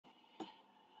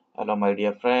Hello, my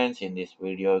dear friends. In this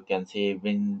video, you can see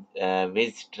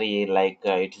WizTree,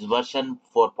 it is version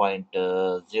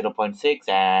 4.0.6,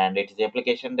 and it is the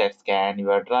application that scan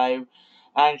your drive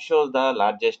and shows the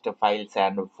largest files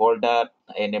and folder,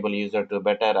 enable user to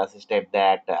better assisted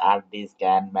that hard disk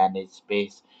can manage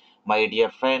space. My dear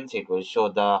friends, it will show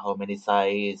the how many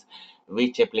size,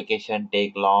 which application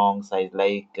take long size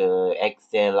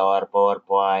Excel or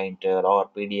PowerPoint or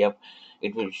PDF.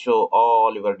 It will show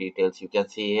all your details. You can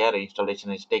see here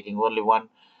installation is taking only 1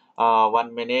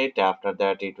 minute. After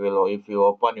that, it will, if you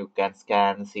open, you can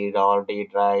scan, see the already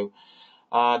drive.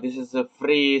 This is a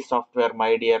free software,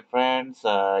 my dear friends.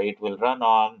 It will run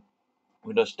on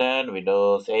Windows 10,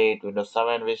 Windows 8, Windows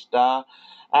 7, Vista,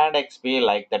 and XP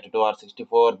like 32 or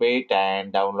 64-bit,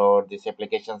 and download this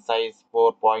application size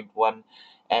 4.1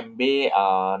 MB.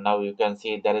 Now you can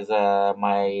see there is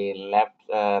my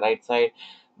right side.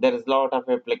 There is lot of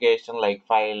application like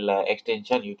file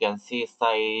extension. You can see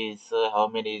size, how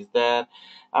many is there.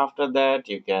 After that,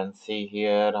 you can see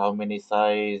here how many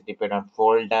size depend on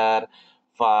folder,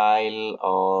 file,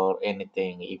 or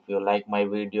anything. If you like my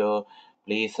video,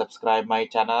 please subscribe my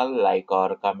channel, like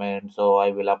or comment, so I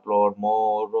will upload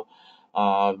more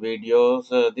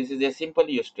videos. This is a simple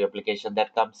used application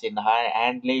that comes in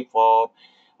handy for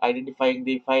identifying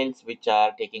the files which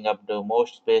are taking up the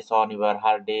most space on your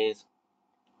hard disk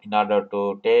in order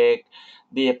to take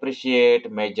the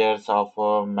appreciate measures of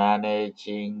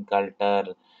managing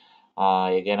culture.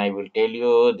 Again, I will tell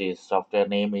you this software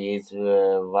name is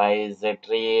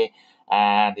WizTree,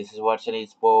 and this is version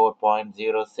is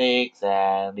 4.06,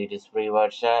 and it is free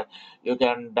version. You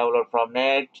can download from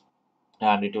net,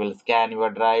 and it will scan your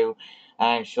drive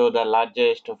and show the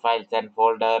largest files and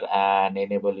folder and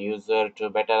enable user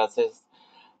to better access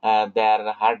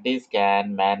their hard disk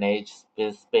and manage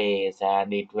space,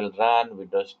 and it will run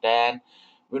Windows 10,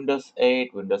 Windows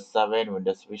 8, Windows 7,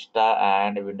 Windows Vista,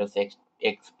 and Windows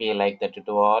XP like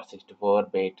 32 or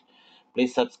 64-bit.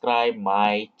 Please subscribe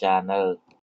my channel.